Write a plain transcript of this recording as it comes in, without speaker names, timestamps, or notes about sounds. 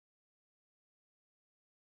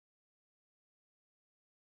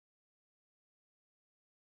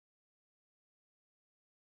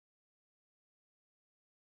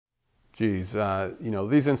Geez,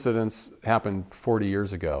 these incidents happened 40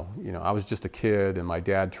 years ago. I was just a kid, and my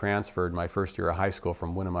dad transferred my first year of high school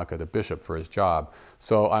from Winnemucca to Bishop for his job.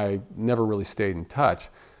 So I never really stayed in touch.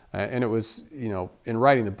 And it was, in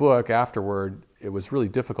writing the book afterward, it was really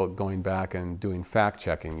difficult going back and doing fact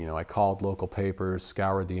checking. I called local papers,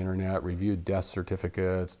 scoured the internet, reviewed death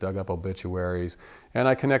certificates, dug up obituaries, and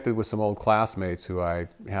I connected with some old classmates who I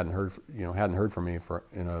hadn't heard from me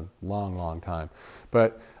in a long, long time.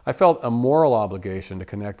 But I felt a moral obligation to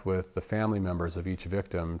connect with the family members of each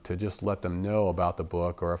victim to just let them know about the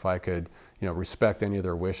book, or if I could, respect any of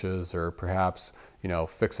their wishes, or perhaps,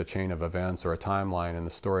 fix a chain of events or a timeline in the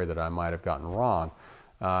story that I might have gotten wrong.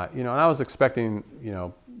 And I was expecting,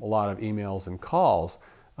 a lot of emails and calls,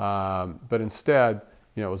 but instead,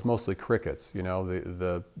 it was mostly crickets.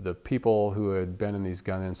 The people who had been in these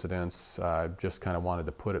gun incidents just kind of wanted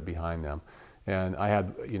to put it behind them. And I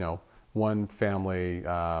had, one family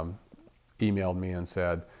emailed me and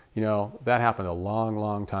said, that happened a long,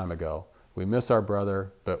 long time ago. We miss our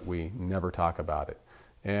brother, but we never talk about it.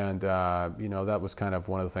 And that was kind of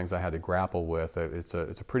one of the things I had to grapple with. It's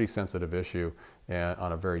a pretty sensitive issue, and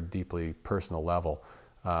on a very deeply personal level.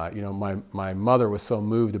 My mother was so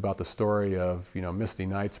moved about the story of Misty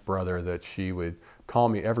Knight's brother that she would call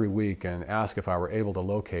me every week and ask if I were able to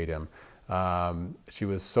locate him. She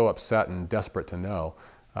was so upset and desperate to know.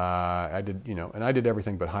 I did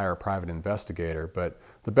everything but hire a private investigator, but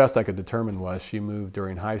the best I could determine was she moved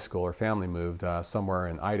during high school, her family moved somewhere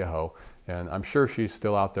in Idaho, and I'm sure she's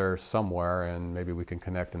still out there somewhere, and maybe we can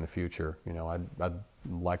connect in the future. I'd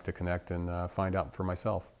like to connect and find out for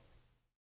myself.